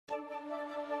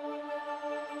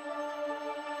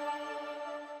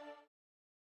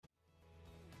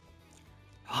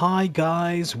Hi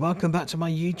guys, welcome back to my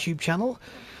YouTube channel.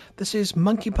 This is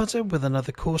Monkey Putter with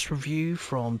another course review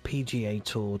from PGA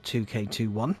Tour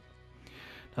 2K21.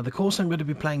 Now the course I'm going to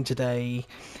be playing today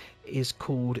is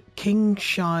called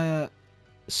Kingshire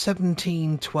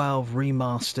 1712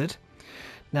 Remastered.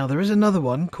 Now there is another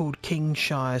one called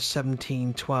Kingshire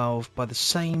 1712 by the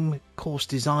same course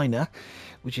designer,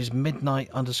 which is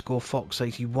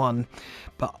Midnight_Fox81,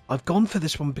 but I've gone for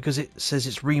this one because it says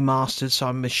it's remastered, so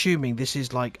I'm assuming this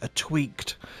is like a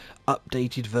tweaked,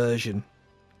 updated version.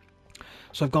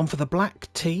 So I've gone for the black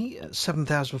tee at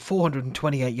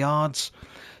 7,428 yards,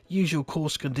 usual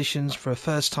course conditions for a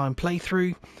first time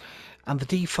playthrough, and the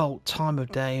default time of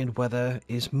day and weather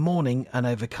is morning and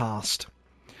overcast.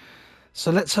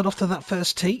 So let's head off to that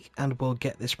first tee and we'll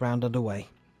get this round underway.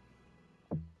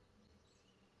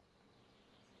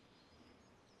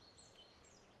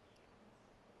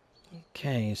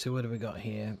 Okay, so what have we got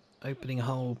here? Opening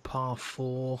hole, par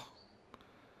 4,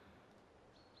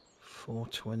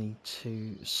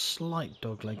 422, slight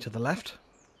dogleg to the left.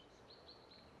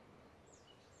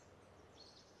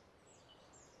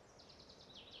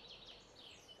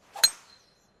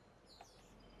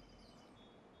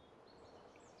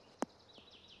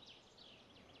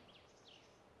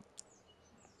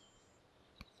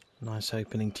 Nice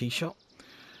opening tee shot.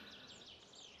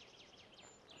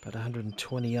 About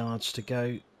 120 yards to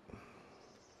go.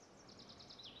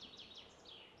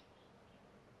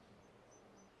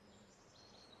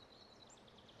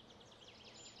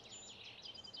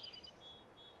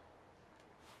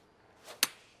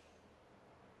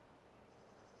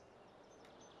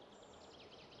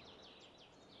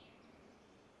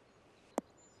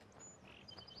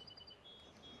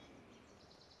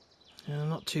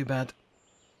 Not too bad.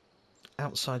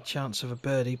 Outside chance of a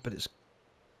birdie, but it's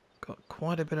got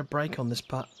quite a bit of break on this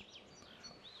putt.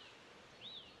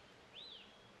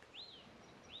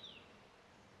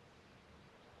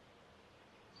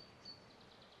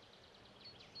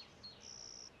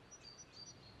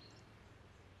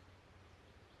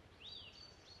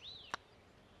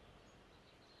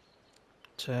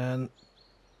 Turn.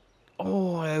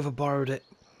 Oh, I overborrowed it.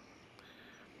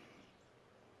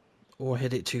 Or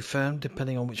hit it too firm,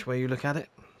 depending on which way you look at it.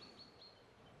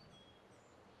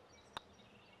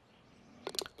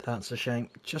 That's a shame.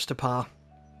 Just a par.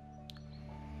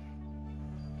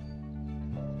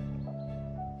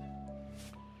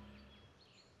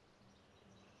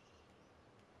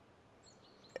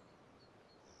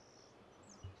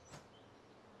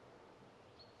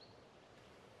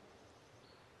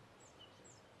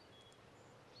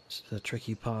 It's a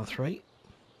tricky par 3.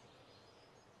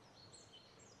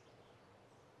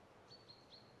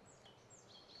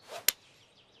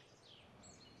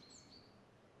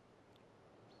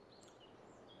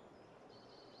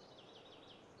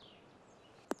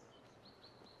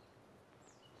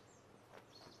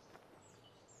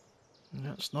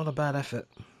 That's not a bad effort.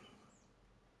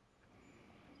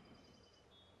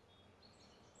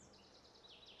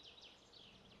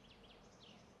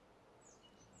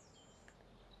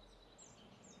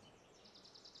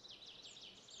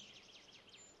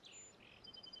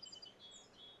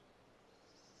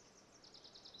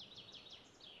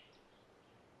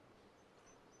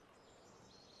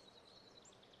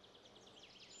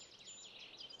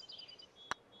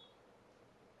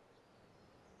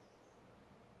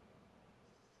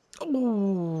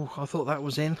 Oh, I thought that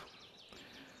was in.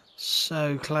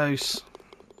 So close.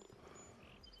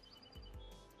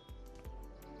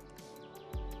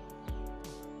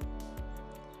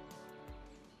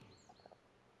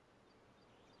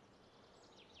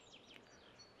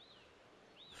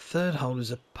 Third hole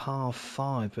is a par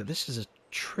 5, but this is a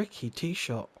tricky tee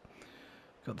shot.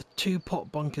 Got the 2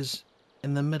 pot bunkers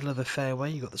in the middle of the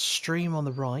fairway. You've got the stream on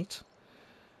the right.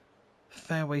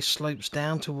 Fairway slopes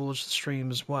down towards the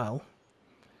stream as well.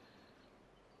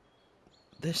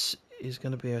 This is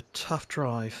going to be a tough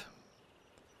drive.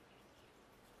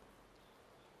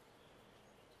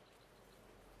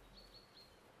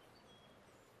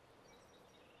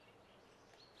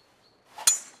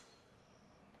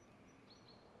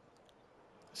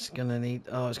 It's going to need...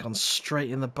 Oh, it's gone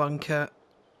straight in the bunker.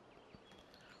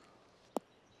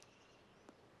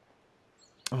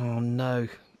 Oh no.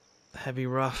 Heavy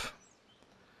rough.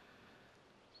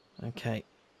 Okay.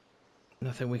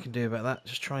 Nothing we can do about that.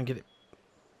 Just try and get it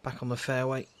back on the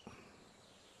fairway.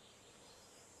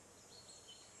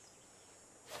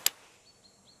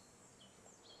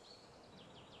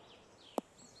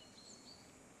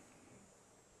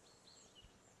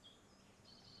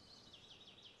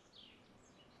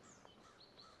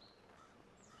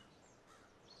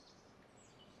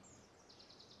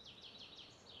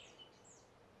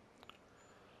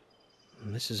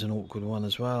 This is an awkward one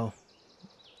as well.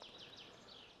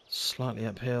 Slightly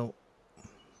uphill.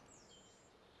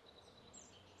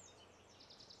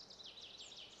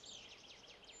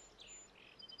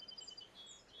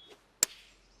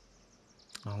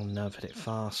 Oh no, I've hit it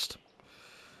fast.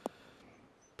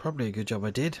 Probably a good job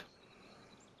I did.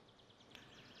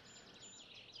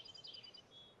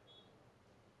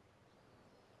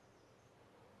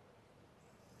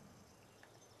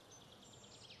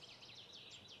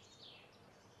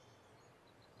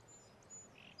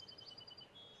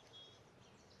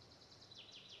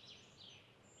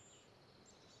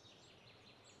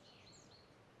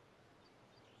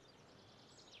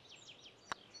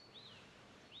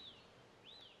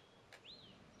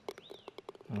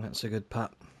 And that's a good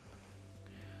putt.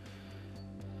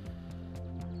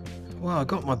 Well, I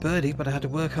got my birdie, but I had to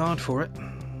work hard for it.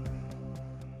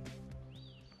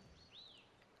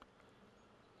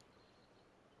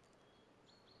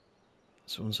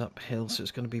 This one's uphill, so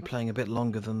it's going to be playing a bit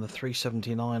longer than the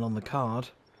 379 on the card.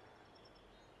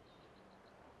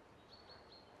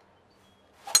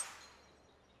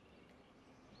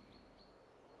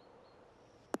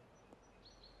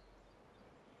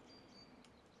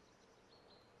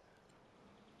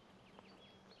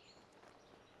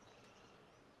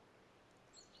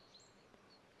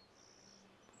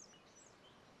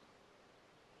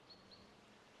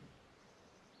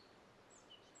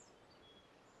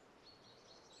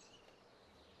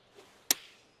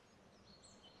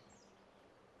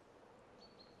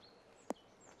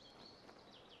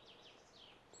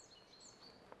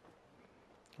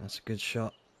 That's a good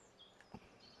shot.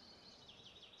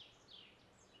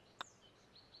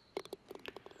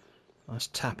 Nice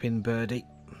tap-in birdie.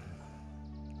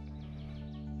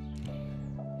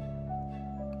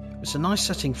 It's a nice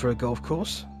setting for a golf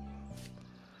course.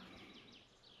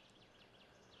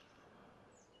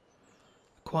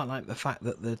 Quite like the fact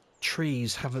that the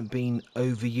trees haven't been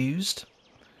overused.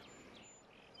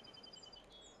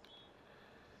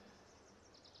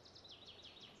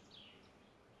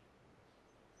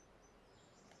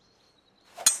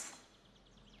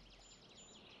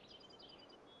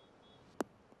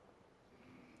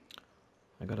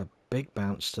 I got a big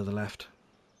bounce to the left.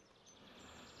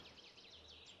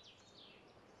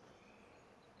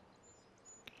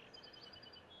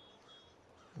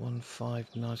 .159.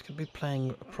 It's going to be playing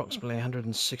approximately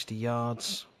 160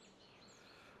 yards.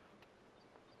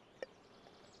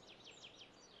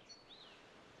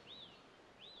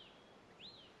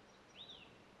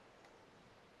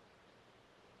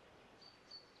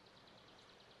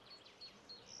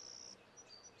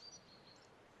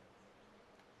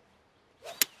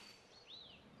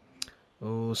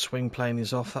 Oh, swing plane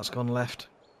is off. That's gone left.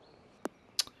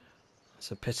 That's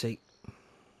a pity.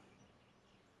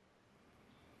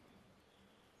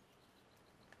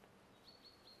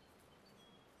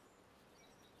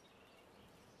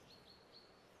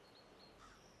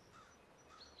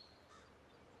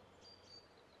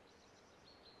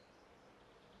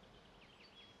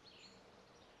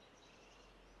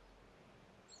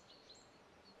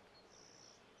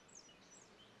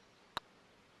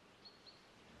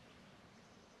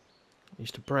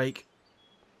 Used to break.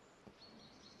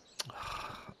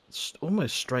 It's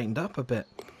almost straightened up a bit.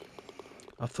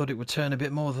 I thought it would turn a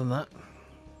bit more than that.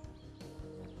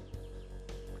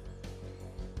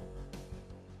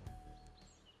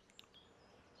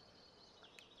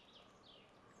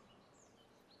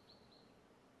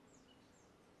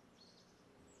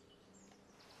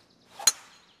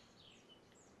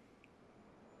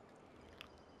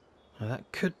 Now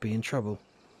that could be in trouble.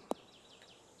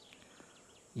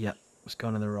 Yep, it's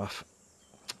gone in the rough.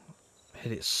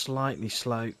 Hit it slightly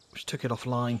slow, which took it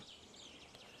offline.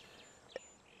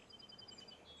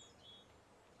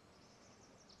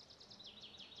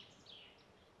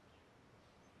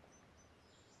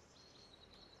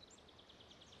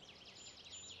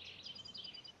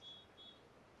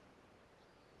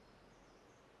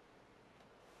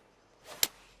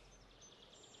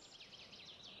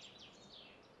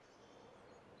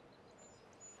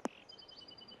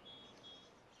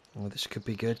 Oh, this could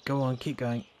be good. Go on, keep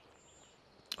going.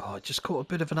 Oh, it just caught a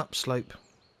bit of an upslope.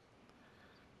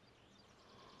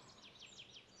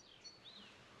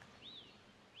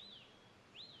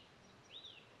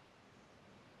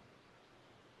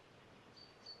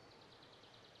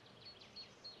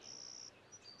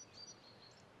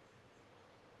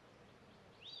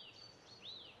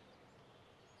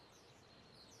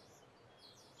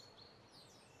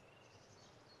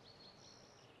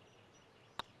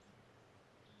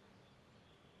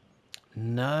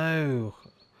 No.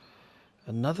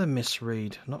 Another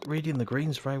misread. Not reading the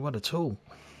greens very well at all.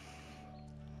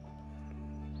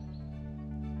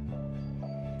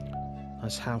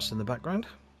 Nice house in the background.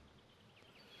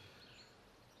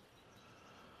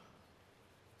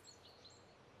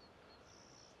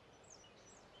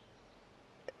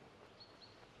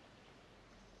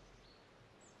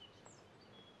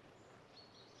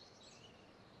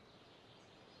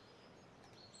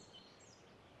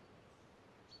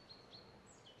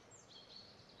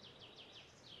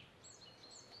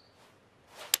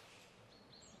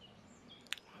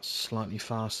 Slightly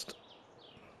fast.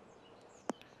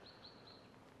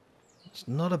 It's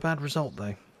not a bad result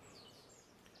though.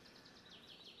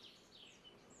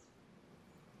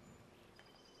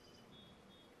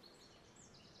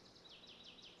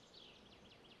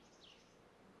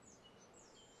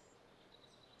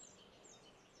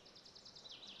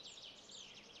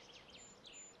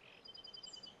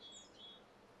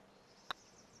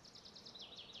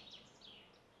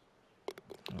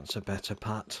 That's a better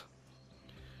putt.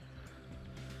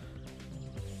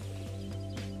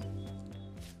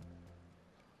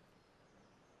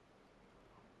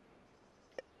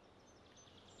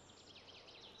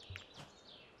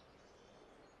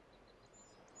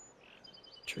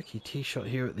 Tricky tee shot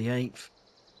here at the 8th.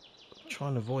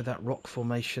 Trying to avoid that rock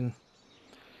formation.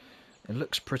 It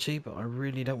looks pretty, but I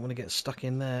really don't want to get stuck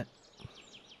in there.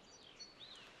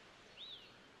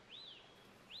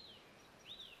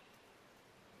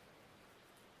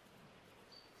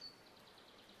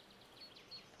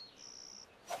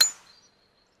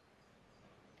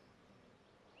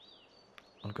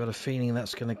 I've got a feeling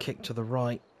that's going to kick to the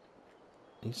right.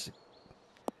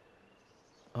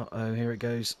 Uh-oh, here it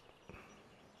goes.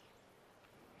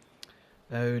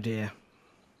 Oh dear.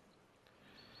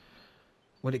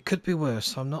 Well, it could be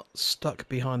worse. I'm not stuck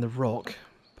behind the rock,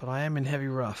 but I am in heavy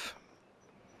rough.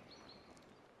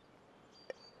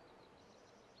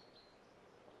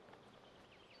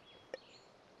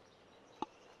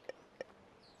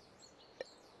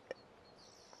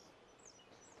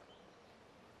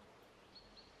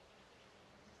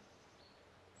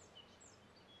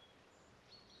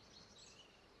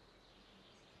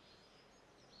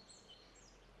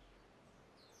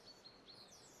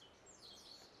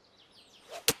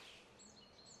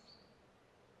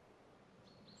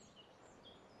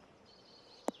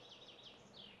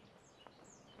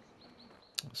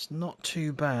 It's not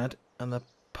too bad, and the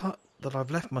putt that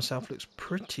I've left myself looks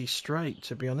pretty straight,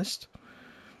 to be honest.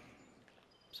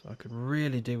 So I could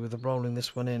really do with rolling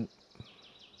this one in.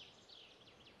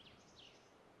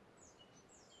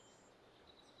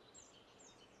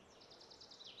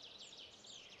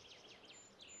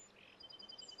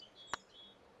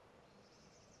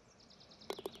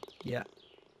 Yeah,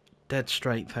 dead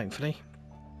straight, thankfully.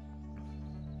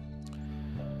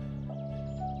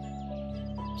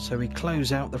 So we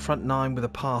close out the front 9 with a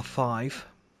par 5.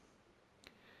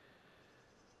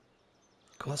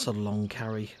 God, that's a long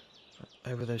carry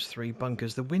over those 3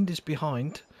 bunkers. The wind is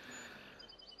behind.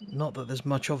 Not that there's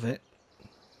much of it.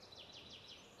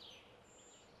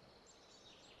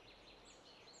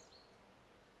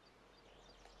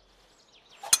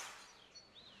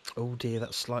 Oh dear,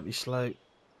 that's slightly slow.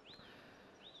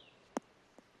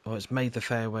 Oh, it's made the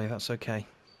fairway, that's okay.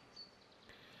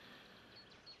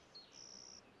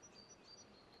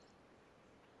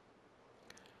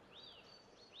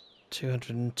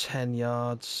 $210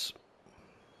 yards.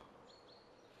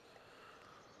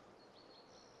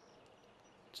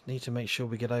 Just need to make sure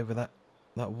we get over that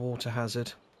water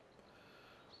hazard.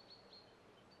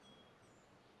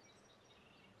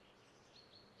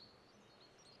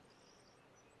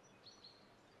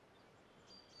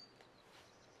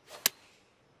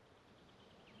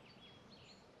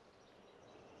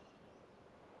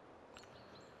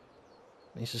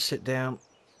 Needs to sit down.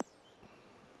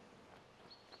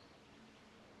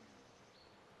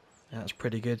 That's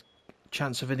pretty good.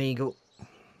 Chance of an eagle.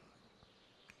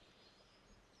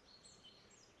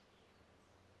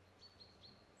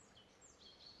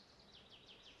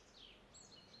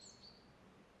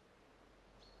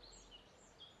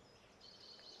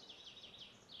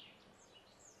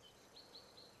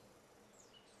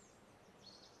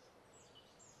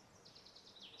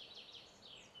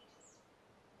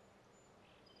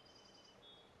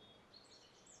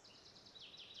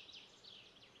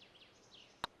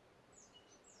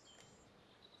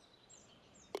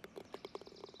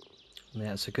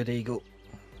 Yeah, it's a good eagle.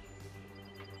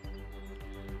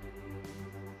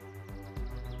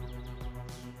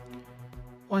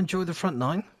 I enjoy the front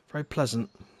 9. Very pleasant.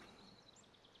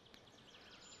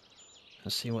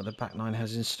 Let's see what the back 9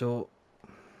 has in store.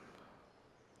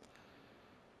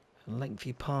 A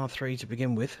lengthy par 3 to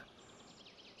begin with.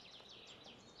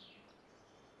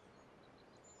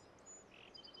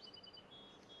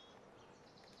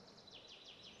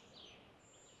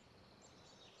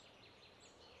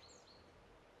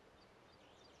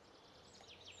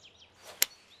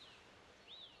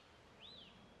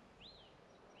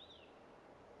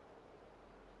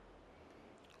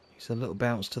 It's a little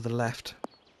bounce to the left.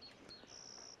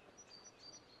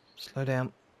 Slow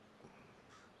down.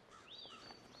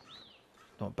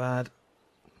 Not bad.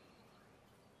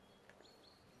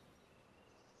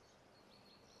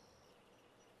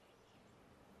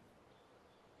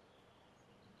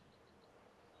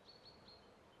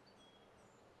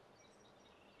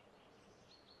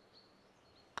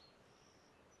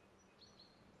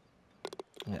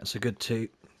 Yeah, it's a good two.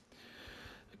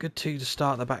 A good two to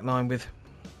start the back nine with.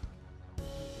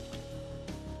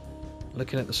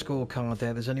 Looking at the scorecard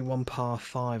there, there's only one par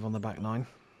 5 on the back nine.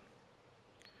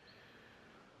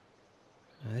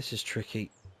 Now, this is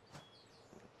tricky.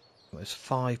 There's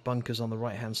 5 bunkers on the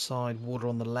right hand side, water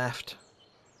on the left.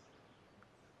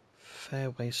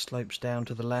 Fairway slopes down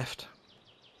to the left.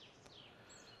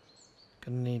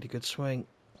 Gonna need a good swing.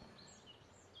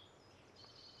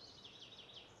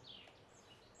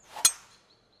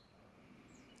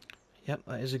 Yep,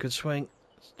 that is a good swing.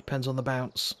 Depends on the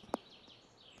bounce.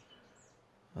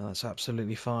 Well, that's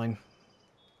absolutely fine.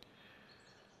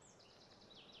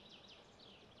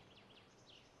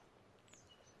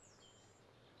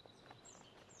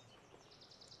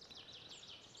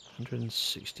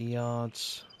 $160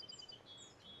 yards.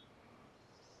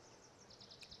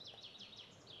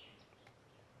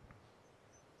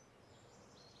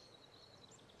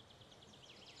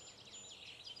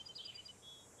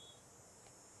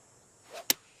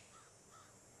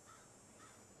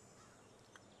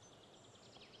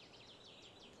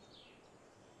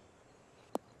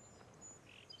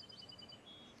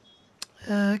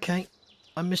 Okay,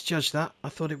 I misjudged that. I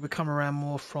thought it would come around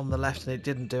more from the left and it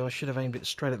didn't do. I should have aimed it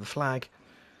straight at the flag.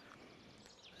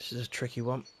 This is a tricky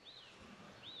one.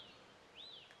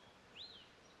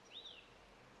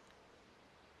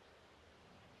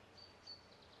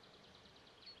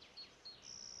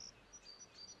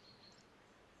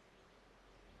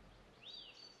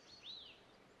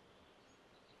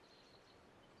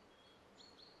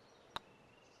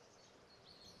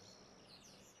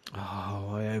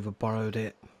 Oh, I over borrowed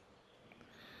it.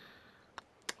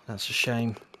 That's a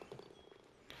shame.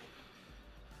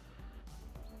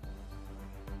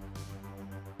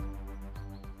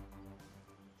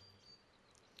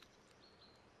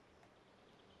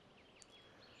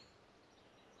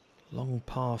 Long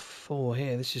par 4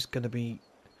 here. This is going to be,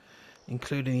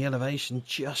 including the elevation,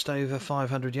 just over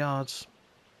 500 yards.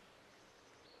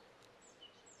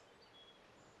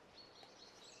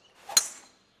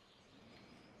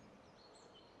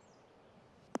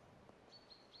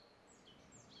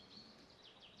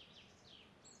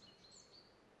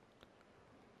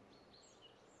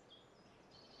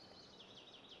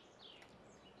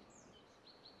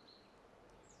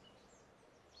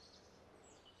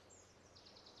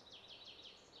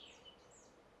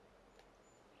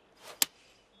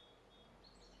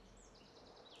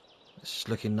 This is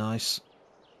looking nice.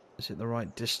 Is it the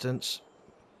right distance?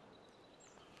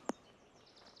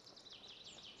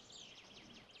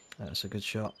 That's a good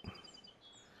shot.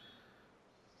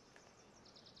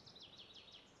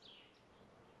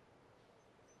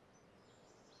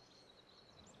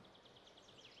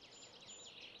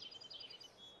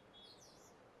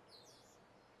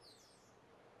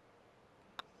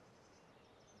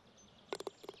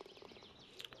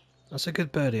 That's a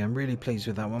good birdie. I'm really pleased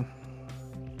with that one.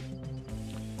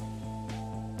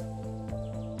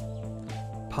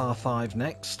 Par 5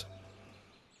 next.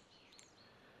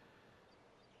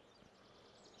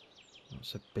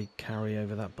 That's a big carry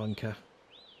over that bunker.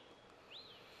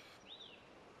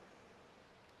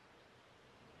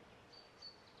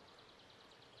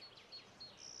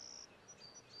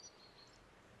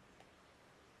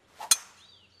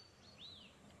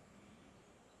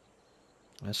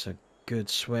 That's a good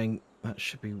swing. That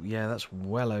should be, yeah, that's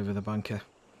well over the bunker.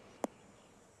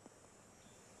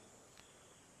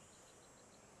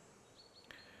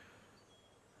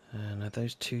 And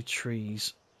those 2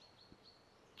 trees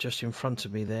just in front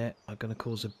of me there are going to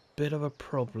cause a bit of a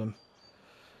problem.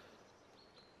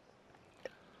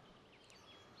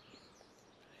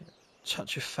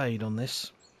 Touch of fade on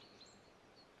this.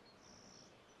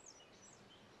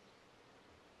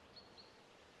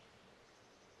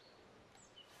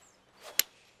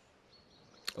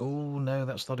 Oh no,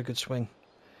 that's not a good swing.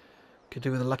 Could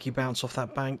do with a lucky bounce off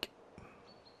that bank,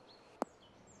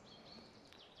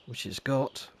 which it's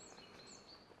got.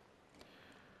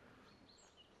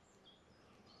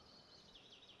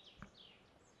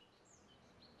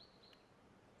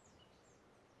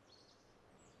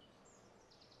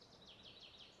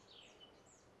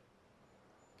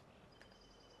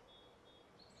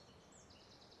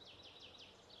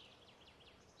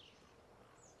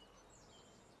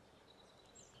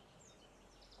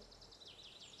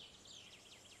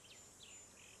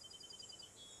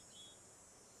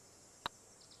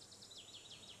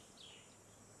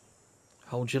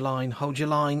 Hold your line, hold your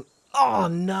line. Oh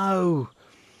no!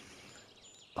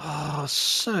 Oh,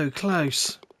 so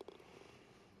close.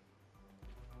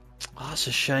 Oh, that's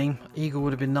a shame. Eagle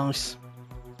would have been nice.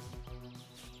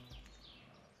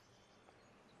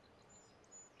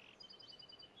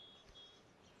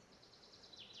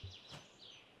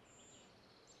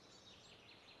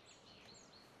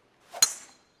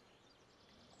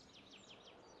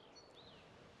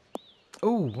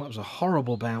 Oh, that was a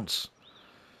horrible bounce.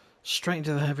 Straight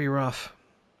into the heavy rough.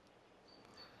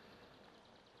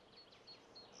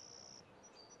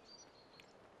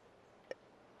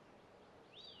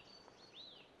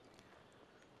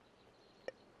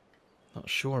 Not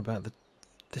sure about the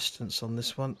distance on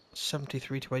this one.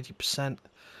 73 to 80%.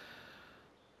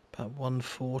 About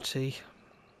 140.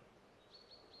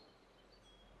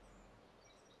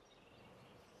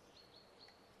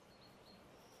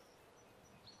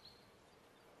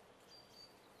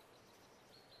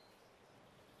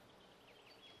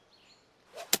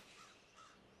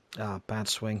 Ah, bad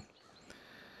swing.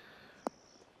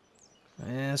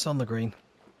 Yeah, it's on the green.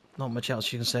 Not much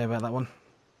else you can say about that one.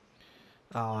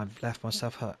 Oh, I've left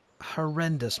myself a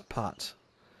horrendous putt.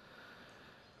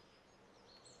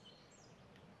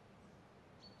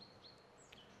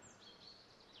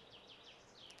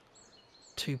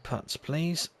 Two putts,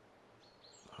 please.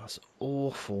 That's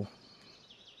awful.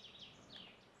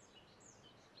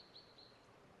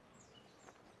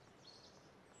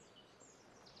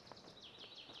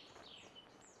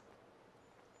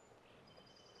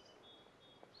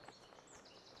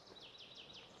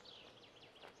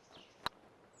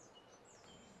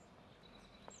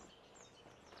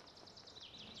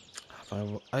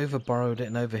 I over borrowed it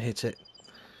and over hit it.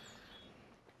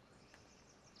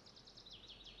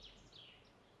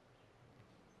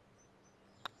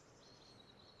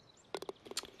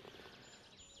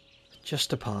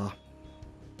 Just a par.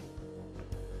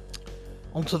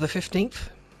 On to the 15th.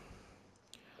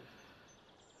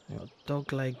 We've got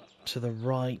dog leg to the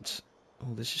right.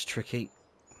 Oh, this is tricky.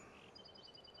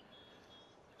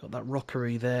 Got that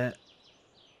rockery there.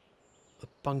 The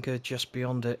bunker just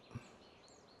beyond it.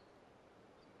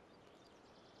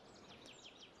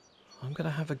 I'm going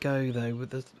to have a go though with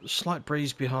the slight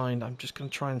breeze behind. I'm just going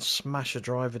to try and smash a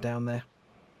driver down there.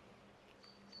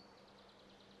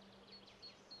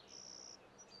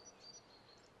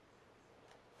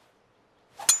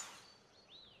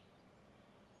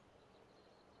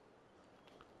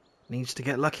 Needs to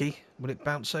get lucky. Will it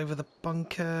bounce over the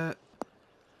bunker?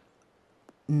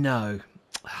 No.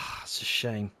 Ah, it's a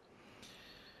shame.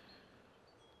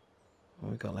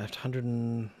 What we got left? 100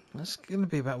 and... That's going to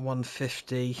be about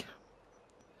 150.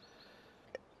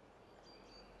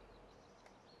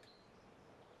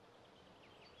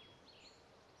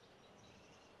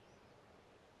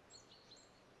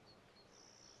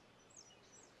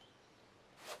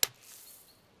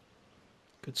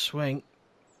 Good swing.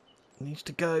 Needs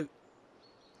to go.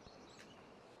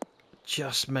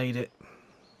 Just made it.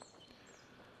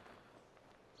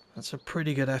 That's a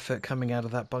pretty good effort coming out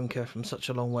of that bunker from such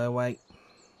a long way away.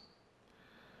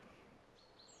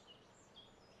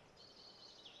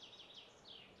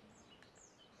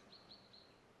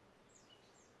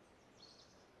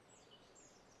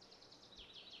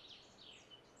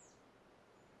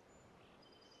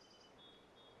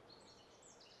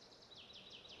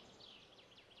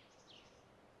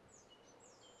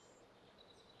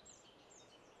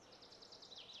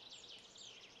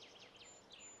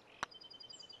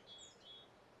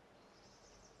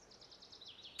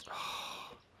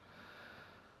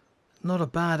 Not a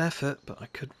bad effort, but I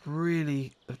could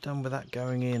really have done with that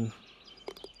going in.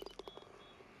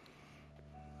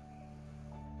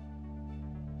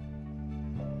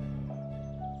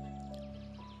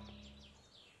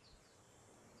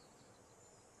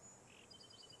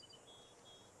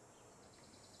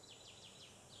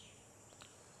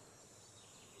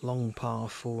 Long par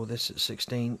for this at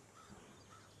 16.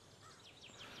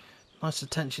 Nice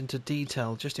attention to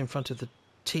detail just in front of the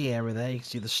tee area there. You can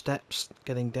see the steps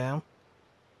getting down.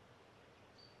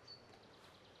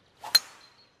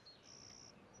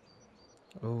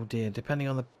 Oh dear, depending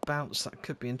on the bounce that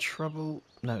could be in trouble.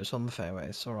 No, it's on the fairway,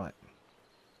 it's alright.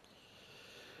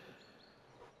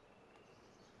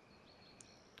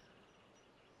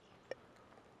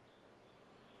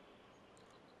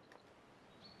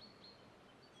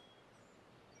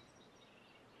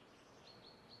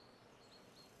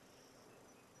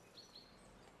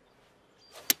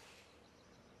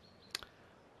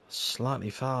 Slightly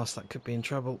fast, that could be in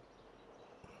trouble.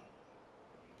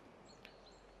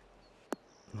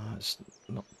 No, it's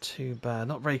not too bad.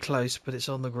 Not very close, but it's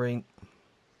on the green.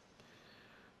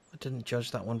 I didn't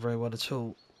judge that one very well at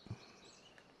all.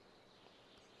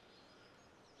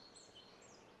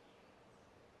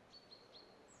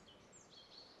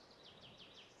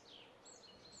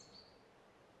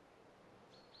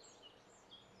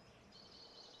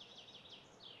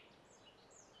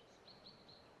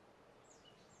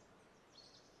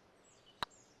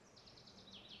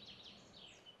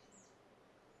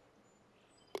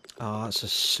 Oh, that's a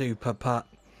super putt.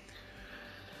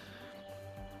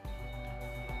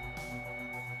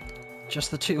 Just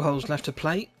the 2 holes left to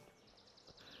play.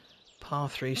 Par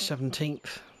 3,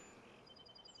 17th.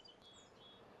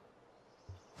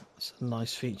 It's a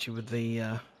nice feature with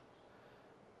the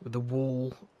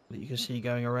wall that you can see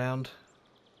going around.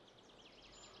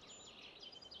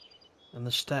 And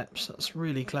the steps. That's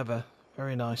really clever.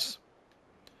 Very nice.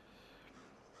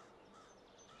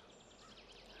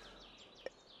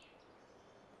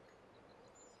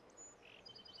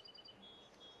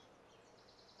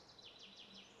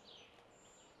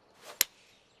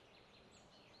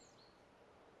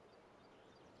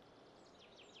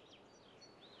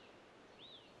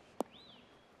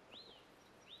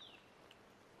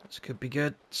 This could be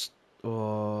good.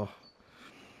 Oh,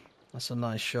 that's a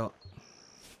nice shot.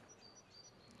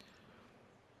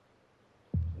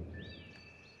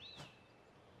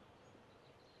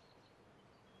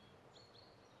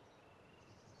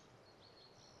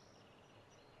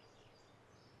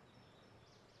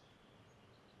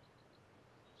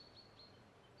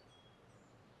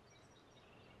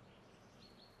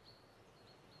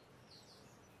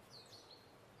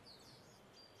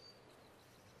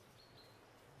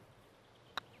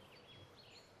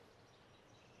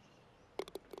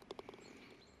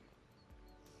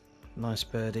 Nice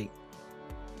birdie.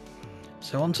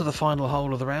 So on to the final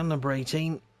hole of the round, number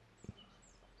 18.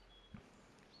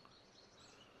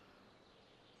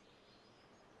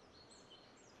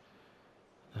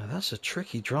 Now that's a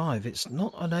tricky drive. It's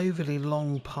not an overly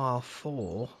long par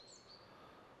 4,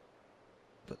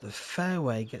 but the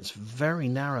fairway gets very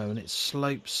narrow and it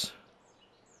slopes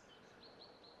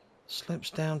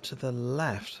down to the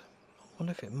left. I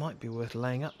wonder if it might be worth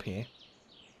laying up here.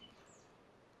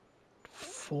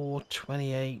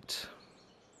 428.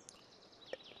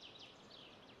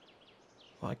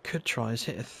 What I could try is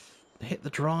hit the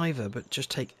driver, but just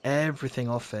take everything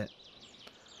off it.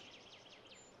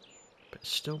 But it's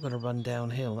still going to run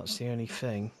downhill. That's the only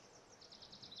thing.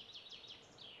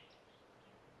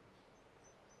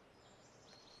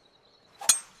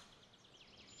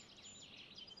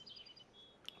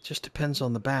 Just depends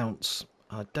on the bounce.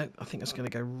 I think it's going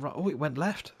to go right. Oh, it went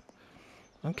left.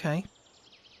 Okay.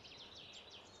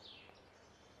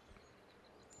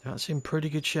 That's in pretty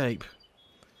good shape.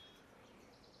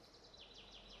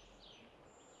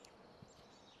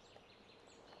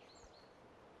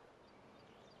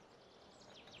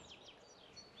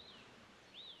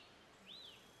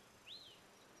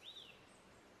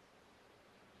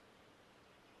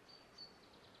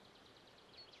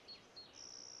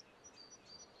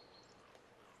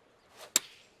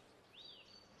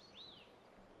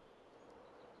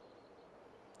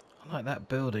 I like that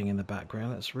building in the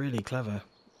background. That's really clever.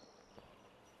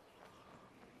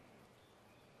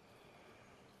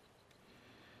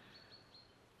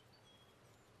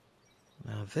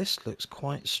 Now this looks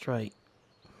quite straight.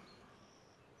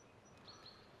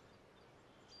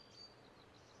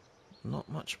 Not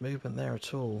much movement there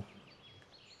at all.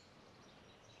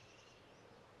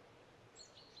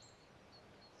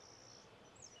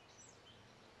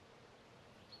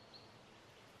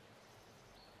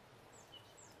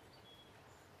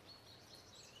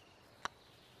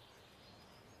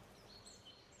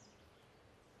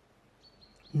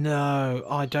 No,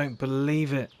 I don't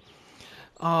believe it.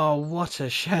 Oh, what a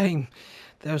shame.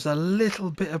 There was a little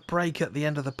bit of break at the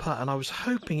end of the putt, and I was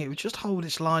hoping it would just hold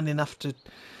its line enough to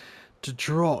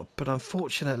drop, but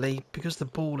unfortunately, because the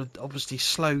ball had obviously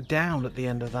slowed down at the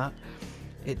end of that,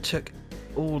 it took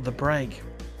all the break.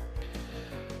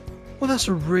 Well, that's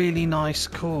a really nice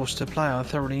course to play. I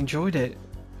thoroughly enjoyed it.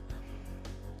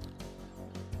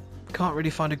 Can't really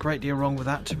find a great deal wrong with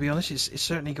that, to be honest. It's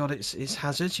certainly got its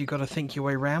hazards. You've got to think your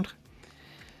way around.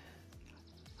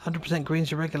 100%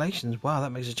 greens and regulations. Wow, that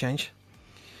makes a change.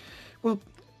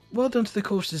 Well done to the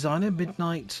course designer,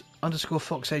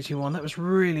 Midnight_Fox81. That was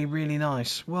really, really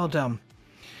nice. Well done.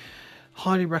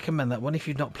 Highly recommend that one. If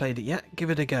you've not played it yet,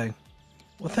 give it a go.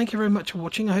 Well, thank you very much for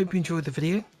watching. I hope you enjoyed the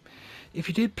video. If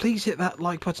you did, please hit that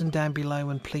like button down below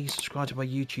and please subscribe to my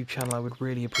YouTube channel. I would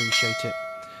really appreciate it.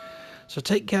 So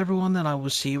take care everyone, and I will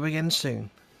see you again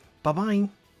soon. Bye bye.